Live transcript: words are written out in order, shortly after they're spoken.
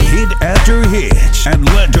after hits and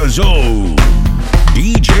let us zone.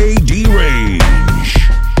 DJ D-Range.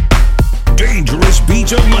 Dangerous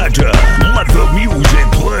Beats Atlanta. Let the music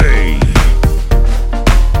play.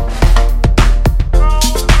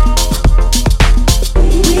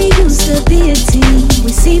 We used to be a team.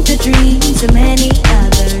 We seemed to dream to many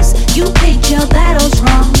others. You picked your battles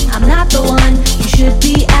wrong. I'm not the one you should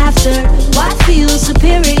be after. Why feel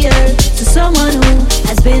superior to someone who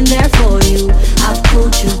has been there for you? I've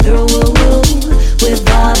pulled you through with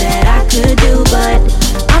all that I could do, but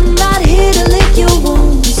I'm not here to lick your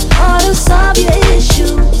wounds or to solve your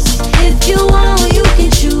issues. If you want, you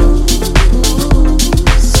can choose.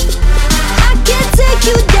 I can take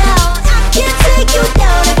you down. I can take you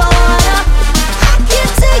down if I wanna. I can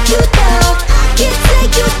take you down. I can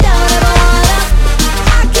take you down if I wanna.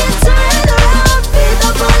 I can turn it around, feed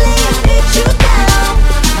the bully and beat you down.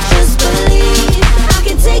 Just believe I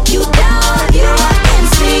can take you down if you're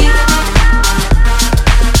against me.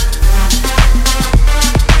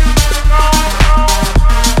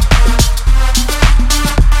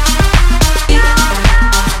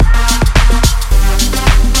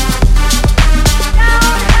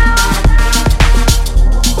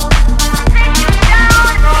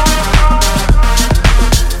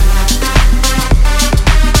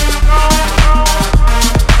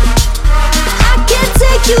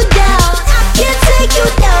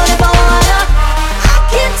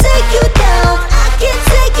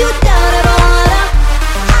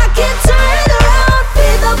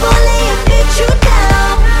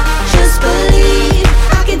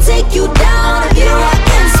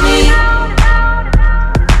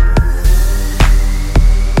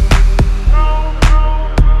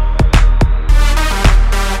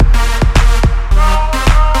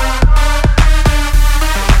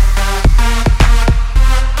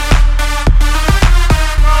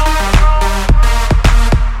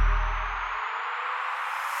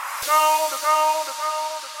 Go.